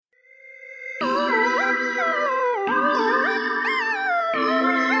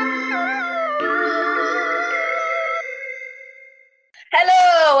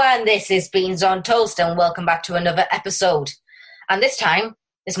This is Beans on Toast, and welcome back to another episode. And this time,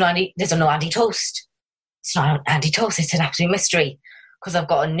 there's no Andy Toast. It's not Andy Toast, it's an absolute mystery, because I've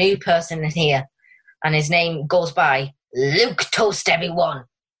got a new person in here, and his name goes by Luke Toast, everyone.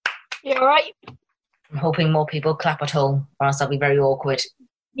 You alright? I'm hoping more people clap at home, or else that'll be very awkward.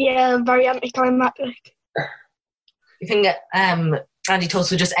 Yeah, very anticlimactic. You think that Andy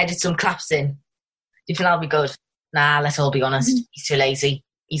Toast will just edit some claps in? Do you think that'll be good? Nah, let's all be honest. He's too lazy.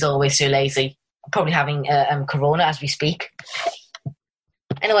 He's always too lazy. Probably having corona as we speak.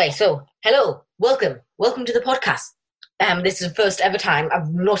 Anyway, so, hello, welcome to the podcast. This is the first ever time I've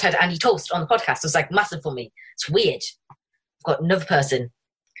not had Andy Toast on the podcast. It's like massive for me. It's weird. I've got another person.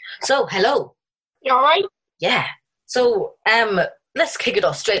 So, hello. You alright? Yeah. So, let's kick it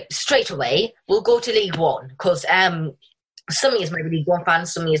off straight away. We'll go to League One, because some of you might be League One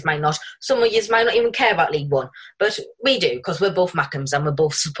fans, some of you might not. Some of you might not even care about League One, but we do, because we're both Mackhams and we're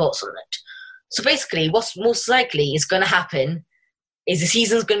both supporters on it. So basically, what's most likely is going to happen is the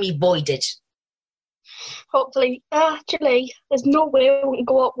season's going to be voided. Hopefully. Actually, there's no way it won't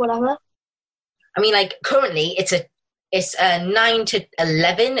go up, whatever. I mean, like, currently, it's a 9 to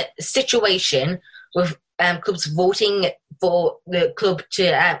 11 situation with clubs voting for the club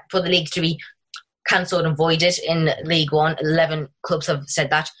to for the league to be cancelled and voided in League One. 11 clubs have said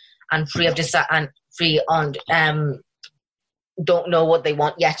that, and 3 have just and 3 don't know what they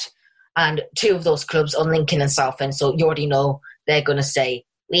want yet. And 2 of those clubs are Lincoln and Southend, so you already know they're going to say,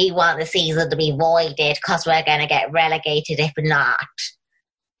 we want the season to be voided because we're going to get relegated if not.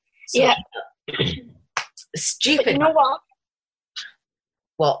 So, yeah. Stupid. But you know what?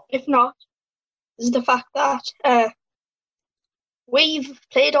 What? If not, is the fact that we've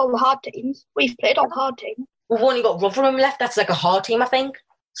played all the hard teams. We've only got Rotherham left. That's like a hard team, I think.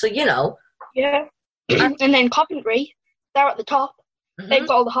 So, you know. Yeah. And then Coventry, they're at the top. Mm-hmm. They've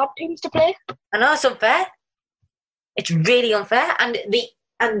got all the hard teams to play. I know, it's unfair. It's really unfair. And the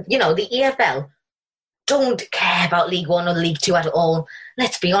EFL don't care about League One or League Two at all.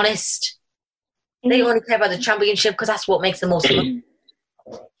 Let's be honest. They only care about the Championship because that's what makes the most money.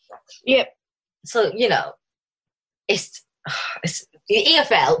 Yep. So, you know, it's the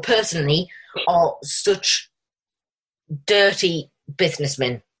EFL, personally, are such dirty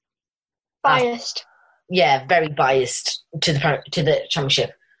businessmen. Biased. Yeah, very biased to the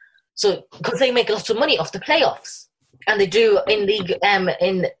Championship. So, because they make lots of money off the playoffs. And they do in league,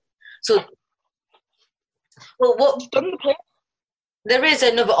 there is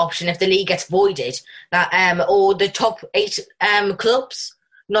another option if the league gets voided, that or the top 8 clubs,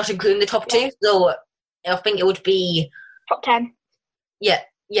 not including the top 2. So I think it would be top 10.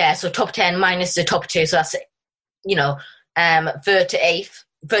 Yeah. So top 10 minus the top 2. So that's, you know, 3rd to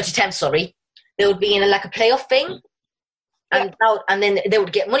 10th. Sorry, they would be in a playoff thing, and then they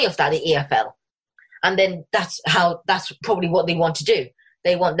would get money off that, the EFL, and then that's probably what they want to do.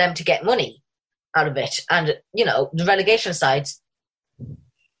 They want them to get money out of it, and you know, the relegation sides,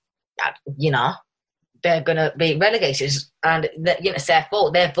 you know, they're going to be relegated, and you know,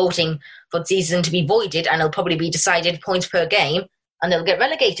 therefore they're voting for the season to be voided, and it'll probably be decided points per game, and they'll get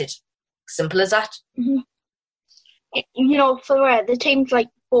relegated. Simple as that. Mm-hmm. You know, for the teams like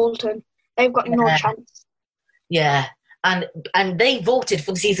Bolton, they've got no chance. Yeah, and they voted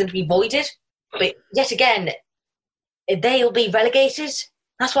for the season to be voided, but yet again, they'll be relegated.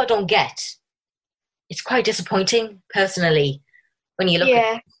 That's what I don't get. It's quite disappointing, personally, when you look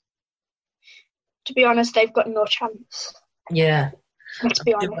at it. To be honest, they've got no chance. Yeah. Let's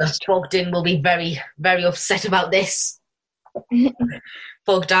be honest. Bogdan will be very, very upset about this.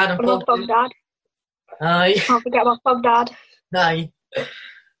 Bogdan and Bogdan. Aye. Can't forget about Bogdan. Aye.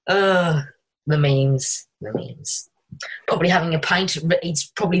 The memes. Probably having a pint.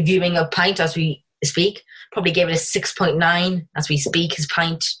 He's probably viewing a pint as we speak. Probably gave it a 6.9 as we speak, his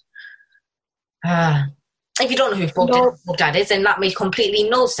pint. If you don't know who Bogdan is, then that makes completely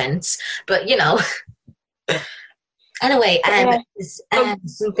no sense. But, you know. Anyway,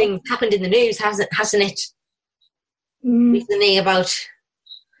 something happened in the news, hasn't it? Recently about...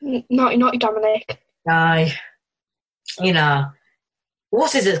 Naughty Dominic. Aye. You know.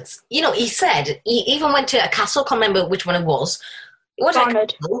 What is it? You know, he said, he even went to a castle, can't remember which one it was. It was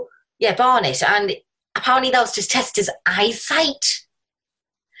Barnet. Yeah, Barnet. And apparently that was to test his eyesight.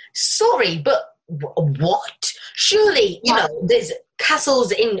 Sorry, but what? Surely, you know, there's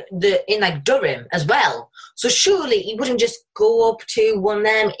castles in Durham as well. So surely he wouldn't just go up to one of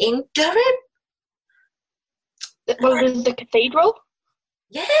them in Durham? Well, there's the cathedral.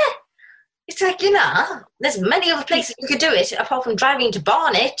 Yeah. It's like, you know, there's many other places you could do it apart from driving to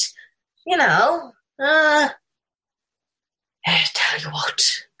Barnet. You know, I tell you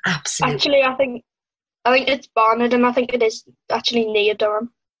what, Absolutely. Actually, I think it's Barnard, and I think it is actually near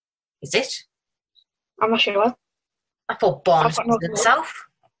Durham. Is it? I'm not sure. I thought Barnes I've got was no in the clue. south.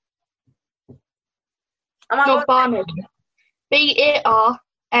 Am I No, wrong? Barnard.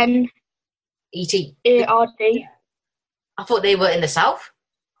 BARNARD. E.T. I thought they were in the south.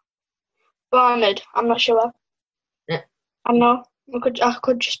 Barnard. I'm not sure. Yeah. I know. I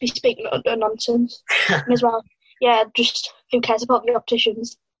could just be speaking utter nonsense as well. Yeah, just who cares about the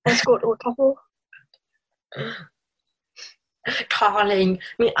opticians? Let's go to a couple. Darling,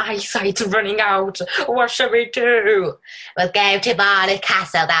 my eyesight's running out. What shall we do? We'll go to Barnard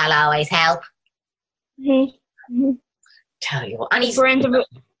Castle. That'll always help. Mm-hmm. Tell you what. And he's, Brains of it.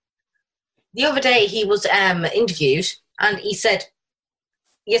 the other day he was interviewed and he said,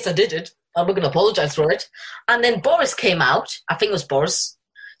 yes, I did it. I'm not going to apologise for it. And then Boris came out, I think it was Boris,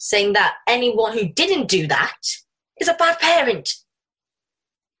 saying that anyone who didn't do that is a bad parent.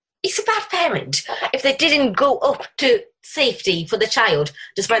 He's a bad parent. If they didn't go up to safety for the child,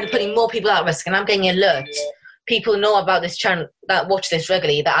 despite putting more people at risk, and I'm getting alerts. People know about this channel that watch this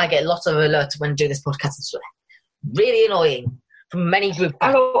regularly, that I get lots of alerts when I do this podcast. It's really annoying from many groups.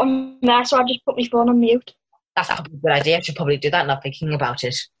 I got one there, so I just put my phone on mute. That's probably a good idea. I should probably do that, not thinking about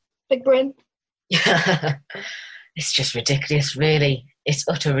it. Big brain. It's just ridiculous, really. It's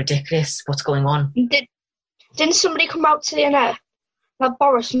utter ridiculous what's going on. Didn't somebody come out saying that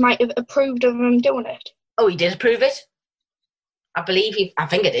Boris might have approved of him doing it? Oh, he did approve it? I think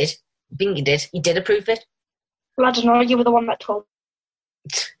it did. I think he did. He did approve it. Well, I don't know. You were the one that told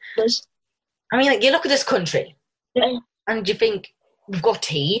us. I mean, like, you look at this country, Yeah. and you think, we've got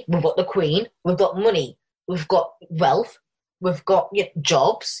tea, we've got the Queen, we've got money, we've got wealth, we've got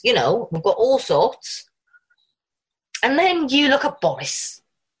jobs, we've got all sorts. And then you look at Boris.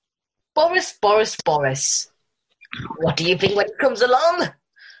 Boris. What do you think when he comes along?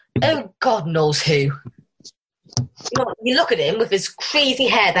 Oh, God knows who. You look at him with his crazy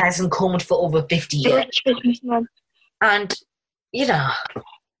hair that hasn't combed for over 50 years. Rich businessman. And, Yeah,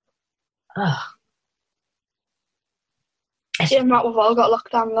 Matt, we've all got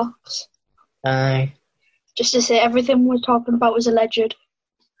lockdown locks. Just to say everything we're talking about was alleged.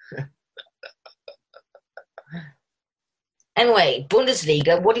 Anyway,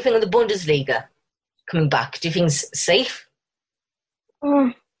 Bundesliga. What do you think of the Bundesliga coming back? Do you think it's safe?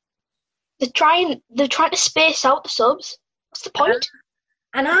 They're trying to space out the subs. What's the point?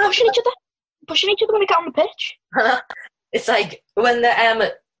 I know. Pushing each other when they get on the pitch. It's like when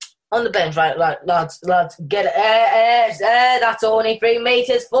they're on the bench, right, lads, get it. That's only 3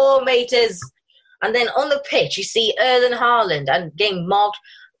 meters, 4 meters. And then on the pitch, you see Erling Haaland and getting marked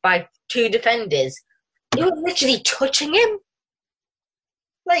by 2 defenders. You were literally touching him.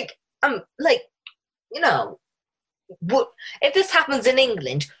 If this happens in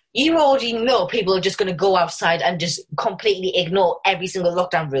England, you already know people are just going to go outside and just completely ignore every single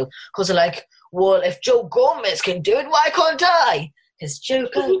lockdown rule. Because they're like, well, if Joe Gomez can do it, why can't I? Because Joe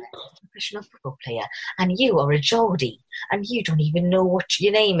Gomez is a professional football player, and you are a Geordie, and you don't even know what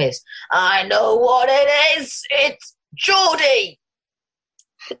your name is. I know what it is. It's Geordie.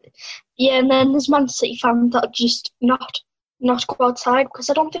 Yeah, and then there's Man City fans that are just not go outside because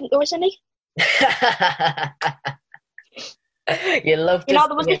I don't think there was any. You love to.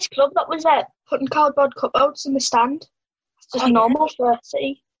 There was this club that was putting cardboard cutouts in the stand. It's just normal for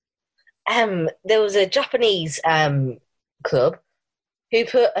City. There was a Japanese club who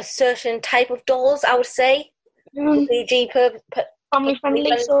put a certain type of dolls, I would say, PG family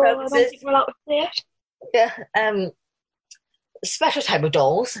friendly, so I don't think we're allowed to say it. Yeah, special type of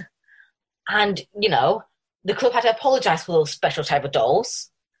dolls, and the club had to apologise for those special type of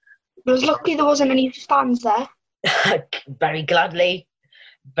dolls. I was lucky there wasn't any fans there. Very gladly,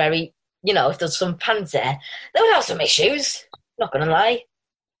 if there's some fans there, they would have some issues. Not gonna lie.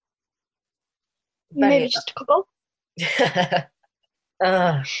 Maybe just a couple.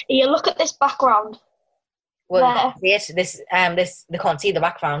 Yeah, look at this background. Well, yes, this they can't see the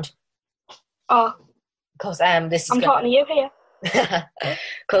background. Oh, because this is. I'm talking to you here.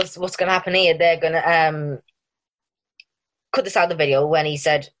 Because what's gonna happen here? They're gonna cut this out of the video when he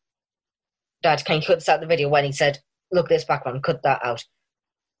said, "Dad, can you cut this out of the video?" When he said, "Look, this background, cut that out."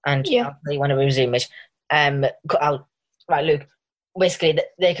 And yeah, you want to resume it. Cut out. Right, Luke. Basically,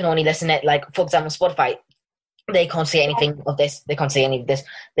 they can only listen it. Like, for example, Spotify. They can't see anything of this. They can't see any of this.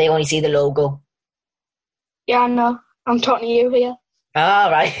 They only see the logo. Yeah, I know. I'm talking to you here. Ah,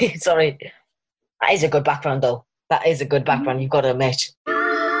 right. Sorry. That is a good background, though. That is a good background, you've got to admit.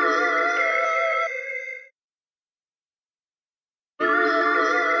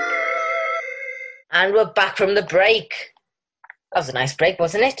 And we're back from the break. That was a nice break,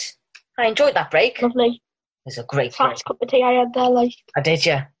 wasn't it? I enjoyed that break. Lovely. It was a great break. Fast cup of tea I had there, like. I did,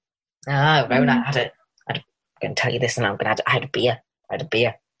 yeah. Ah, very nice. I'm going to tell you this, and I had a beer.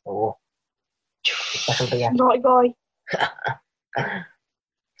 Oh, special beer. Naughty boy.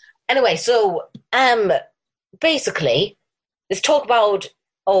 Anyway, so basically, there's talk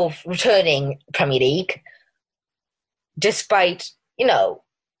of returning Premier League, despite,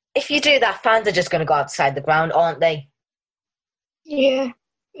 if you do that, fans are just going to go outside the ground, aren't they? Yeah,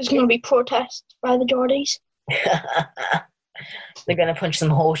 there's going to be protests by the Geordies. They're going to punch some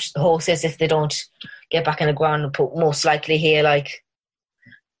horses if they don't get back in the ground, and put most likely here, like.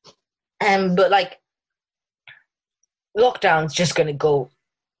 But like, lockdown's just going to go.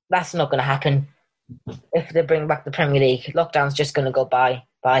 That's not going to happen if they bring back the Premier League. Lockdown's just going to go bye.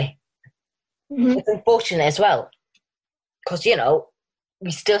 Mm-hmm. It's unfortunate as well, because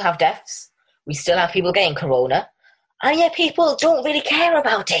we still have deaths, we still have people getting corona, and yet people don't really care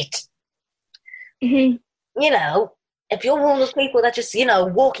about it. Mm-hmm. If you're one of those people that just,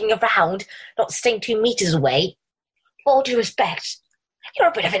 walking around, not staying 2 meters away, all due respect, you're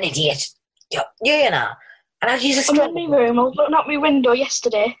a bit of an idiot. And I'd use a I'm in my room, I was looking out my window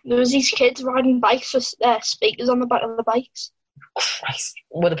yesterday. There was these kids riding bikes with speakers on the back of the bikes. Christ.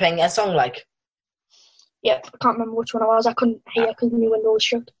 Were they playing a song like? Yep, I can't remember which one it was. I couldn't hear because my window was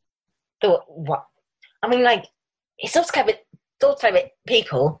shut. What? I mean, like, it's those type of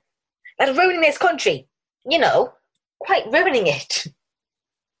people that are ruining this country. Quite ruining it.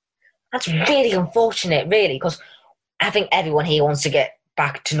 That's really unfortunate, really, because I think everyone here wants to get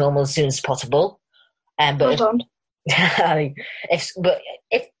back to normal as soon as possible. But if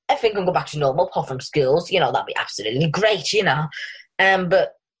everything can go back to normal, apart from schools, that'd be absolutely great,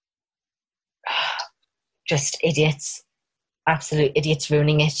 But just idiots, absolute idiots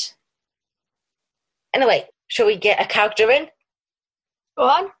ruining it. Anyway, shall we get a character in? Go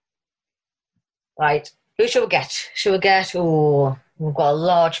on. Right. Who shall we get? Oh, we've got a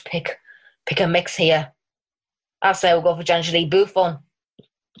large pick a mix here. I'll say we'll go for Gianluigi Buffon.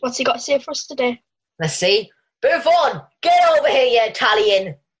 What's he got to say for us today? Let's see. Buffon, get over here, you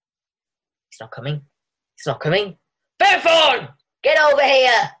Italian. He's not coming. Buffon, get over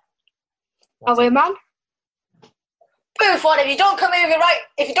here. Away, man. Buffon, if you don't come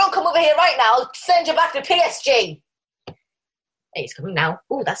over here right now, I'll send you back to PSG. Hey, he's coming now.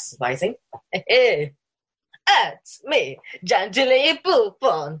 Oh, that's surprising. That's me, Gianluigi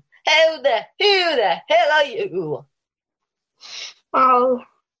Buffon. Who the hell are you?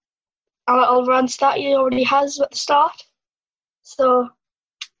 I'll run start he already has at the start. So,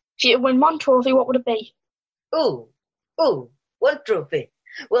 if you win one trophy, what would it be? Ooh, one trophy.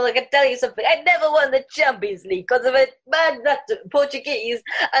 Well, I can tell you something. I never won the Champions League because of a man that's Portuguese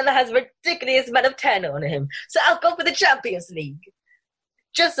and has a ridiculous amount of tan on him. So I'll go for the Champions League.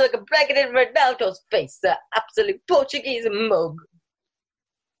 Just so I can break it in Ronaldo's face, the absolute Portuguese mug.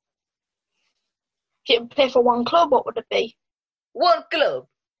 If you play for one club, what would it be? One club?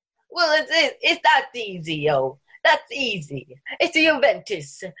 Well, it's that easy, yo. That's easy. It's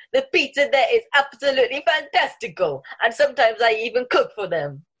Juventus. The pizza there is absolutely fantastical, and sometimes I even cook for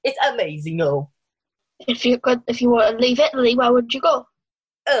them. It's amazing, yo. If you were to leave Italy, where would you go?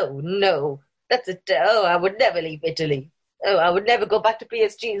 Oh no, I would never leave Italy. Oh, I would never go back to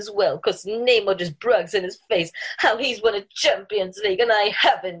PSG as well, because Neymar just brags in his face how he's won a Champions League and I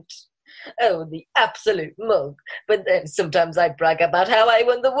haven't. Oh, the absolute mug. But then sometimes I brag about how I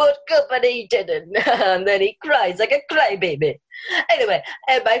won the World Cup and he didn't. And then he cries like a crybaby. Anyway,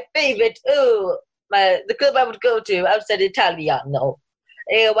 my favourite, the club I would go to outside Italiano.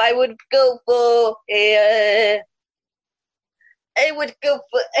 I would go for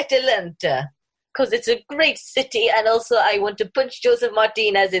Atalanta. Because it's a great city and also I want to punch Joseph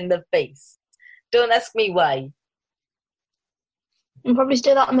Martinez in the face. Don't ask me why. You probably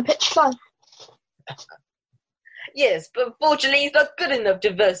do that on the pitch side. Yes, but unfortunately he's not good enough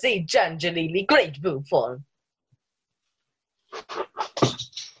to foresee Gianluigi Great Buffon.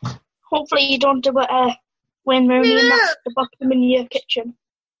 Hopefully you don't do it when Rooney and that's the bottom in your kitchen.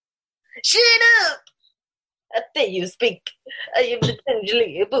 Shut up! I tell you speak. I am the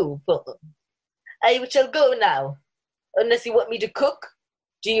Gianluigi Buffon. I shall go now. Unless you want me to cook.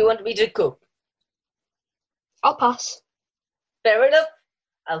 Do you want me to cook? I'll pass. Fair enough.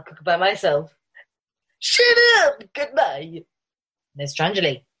 I'll cook by myself. Shut up! Goodbye. There's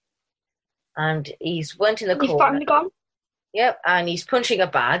Gianluigi. And he's went in the corner. He's finally gone? Yep, and he's punching a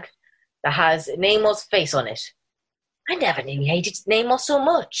bag that has Neymar's face on it. I never knew he hated Neymar so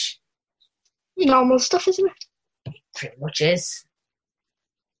much. Normal stuff, isn't it? Pretty much is.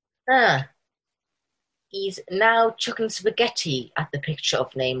 Ah. is now chucking spaghetti at the picture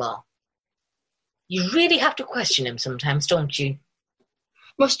of Neymar. You really have to question him sometimes, don't you?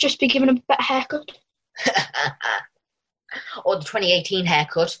 Must just be giving him a better haircut. Or the 2018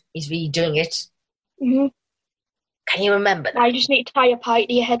 haircut. He's redoing it. Mm-hmm. Can you remember that? I just need to tie a pie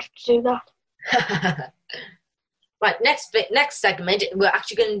to your head to do that. Right, next segment, we're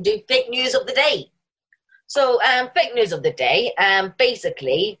actually going to do fake news of the day. So, fake news of the day,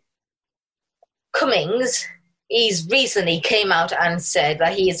 basically, Cummings, he's recently came out and said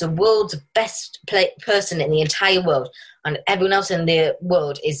that he is the world's best person in the entire world, and everyone else in the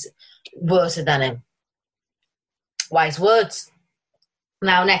world is worse than him. Wise words.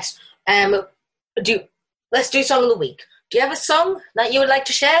 Now, next, let's do Song of the Week. Do you have a song that you would like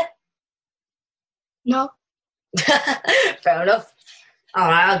to share? No. Fair enough. All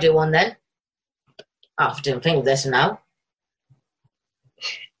right, I'll do one then. I have to think of this now.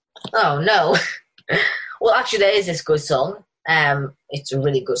 Oh, no. Well, actually, there is this good song. It's a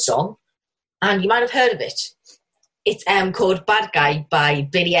really good song. And you might have heard of it. It's called Bad Guy by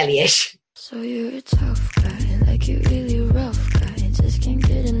Billie Eilish. So you're a tough guy, like you're really rough guy. Just can't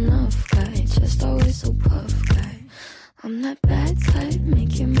get enough guy, just always so puff guy. I'm that bad type,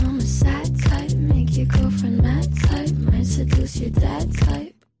 make your mama sad type, make your girlfriend mad type, might seduce your dad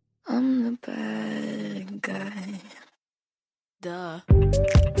type. I'm the bad guy. Duh.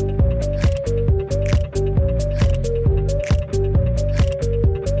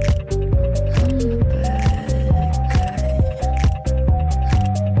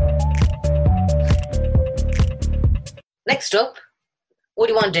 Next up, what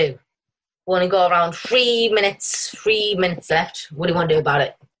do you want to do? We want to go around 3 minutes left. What do you want to do about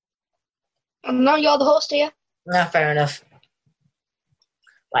it? No, you're the host here. No, fair enough.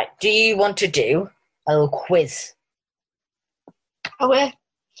 Right, do you want to do a little quiz? Oh, wait.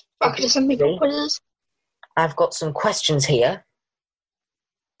 I could have sent me quizzes. I've got some questions here,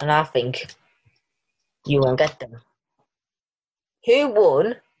 and I think you won't get them. Who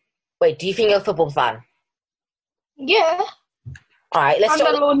won? Wait, do you think you're a football fan? Yeah. All right, I'm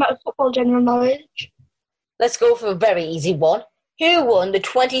not one about football general knowledge. Let's go for a very easy one. Who won the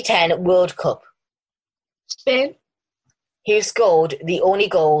 2010 World Cup? Spain. Who scored the only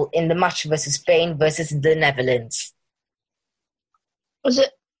goal in the match versus Spain versus the Netherlands? Was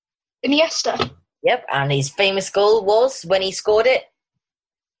it Iniesta? Yep, and his famous goal was when he scored it.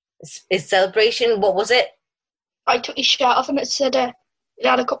 His celebration, what was it? I took his shirt off and it said it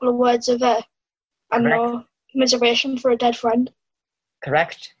had a couple of words of commiseration for a dead friend.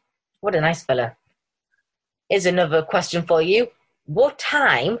 Correct. What a nice fella. Here's another question for you. What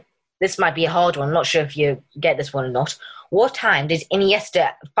time, this might be a hard one, I'm not sure if you get this one or not. What time did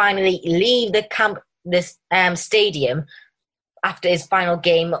Iniesta finally leave this stadium after his final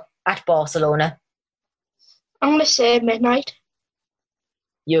game at Barcelona? I'm going to say midnight.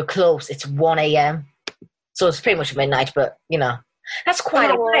 You're close. It's 1 a.m. So it's pretty much midnight, but, you know, that's quite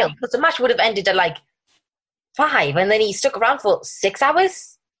a while, because the match would have ended at 5, and then he stuck around for 6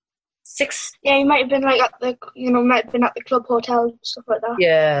 hours? 6? Yeah, he might have been at the club hotel and stuff like that.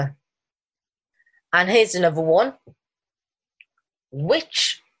 Yeah. And here's another one.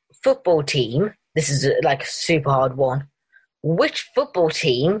 Which football team, this is a super hard one, which football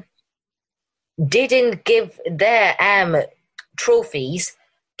team didn't give their trophies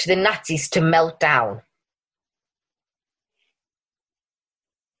to the Nazis to melt down?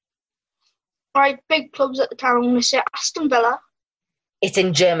 Right, big clubs at the time. I'm going to say Aston Villa. It's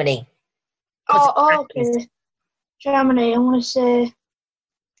in Germany. Oh, okay. Germany, I want to say...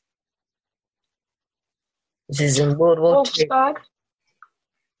 This is in World War II. Wolfsburg.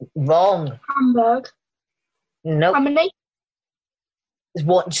 Wrong. Hamburg. Nope. How many?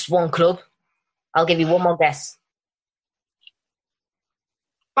 There's just one club. I'll give you one more guess.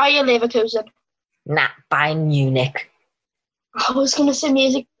 Bayer Leverkusen. Nah, Bayern Munich. I was going to say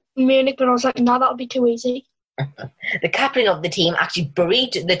Munich, but I was like, no, that would be too easy. The captain of the team actually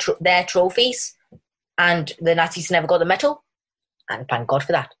buried their trophies, and the Nazis never got the medal, and thank God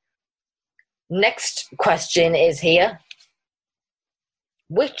for that. Next question is here.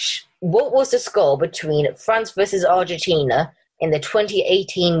 What was the score between France versus Argentina in the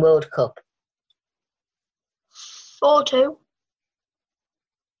 2018 World Cup? 4-2.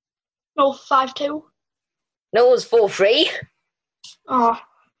 No, 5-2. No, it was 4-3. Oh,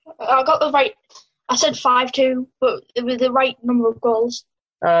 I got the right... I said 5-2, but it was the right number of goals.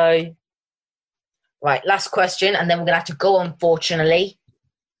 Right, last question, and then we're going to have to go, unfortunately.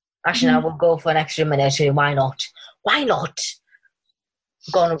 Actually, now we'll go for an extra minute or two. Why not? Why not?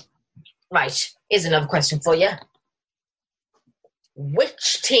 Right, here's another question for you.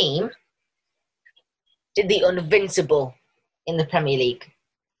 Which team did the invincible in the Premier League?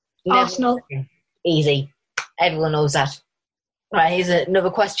 Arsenal. Easy. Everyone knows that. Right, here's another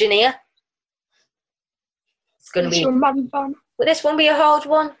question here. It's going to be... Would this one be a hard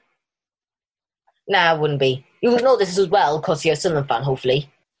one? Nah, it wouldn't be. You would know this as well, because you're a Sunderland fan, hopefully.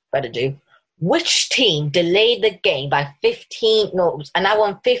 Better do. Which team delayed the game by an hour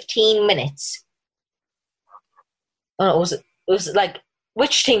and 15 minutes? Oh, it was like,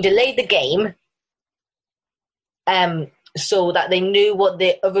 which team delayed the game so that they knew what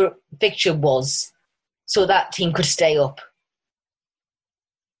the other fixture was, so that team could stay up?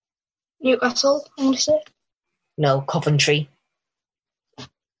 Newcastle, I want to say. No, Coventry.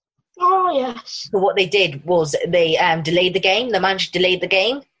 Oh, yes. So what they did was they delayed the game. The manager delayed the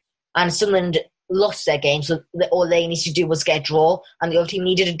game, and Sunderland lost their game, so all they needed to do was get a draw, and the other team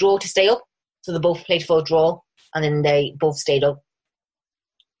needed a draw to stay up, so they both played for a draw, and then they both stayed up.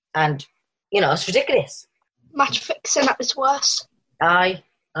 And, it's ridiculous. Match fixing at its worst. Aye.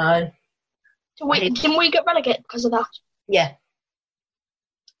 Didn't we get relegated because of that? Yeah.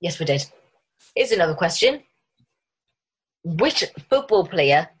 Yes, we did. Here's another question. Which football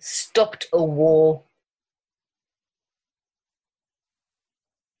player stopped a war?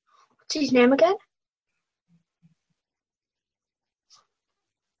 What's his name again?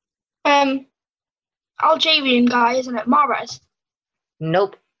 Algerian guy, isn't it? Mahrez?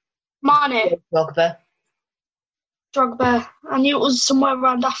 Nope. Mane? Drogba. I knew it was somewhere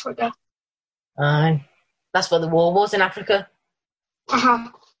around Africa. That's where the war was, in Africa. Uh-huh.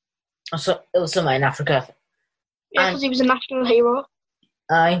 So it was somewhere in Africa. Yeah, because he was a national hero.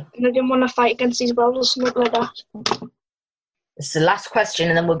 Aye. And they didn't want to fight against his brothers or something like that. It's the last question,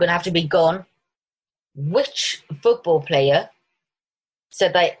 and then we're going to have to be gone. Which football player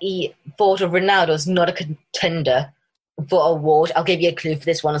said that he thought of Ronaldo's not a contender for an award? I'll give you a clue for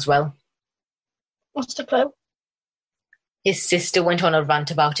this one as well. What's the clue? His sister went on a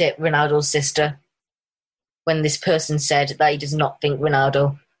rant about it, Ronaldo's sister, when this person said that he does not think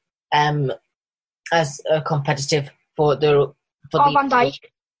Ronaldo as competitive for the... Van Dijk.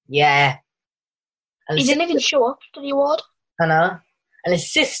 Yeah. And he didn't even show up to the award. I know. And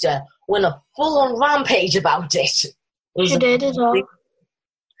his sister went a full-on rampage about it. She did as well.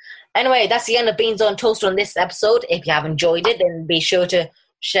 Anyway, that's the end of Beans on Toast on this episode. If you have enjoyed it, then be sure to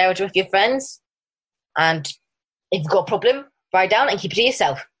share it with your friends. And if you've got a problem, write it down and keep it to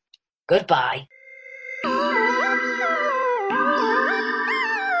yourself. Goodbye.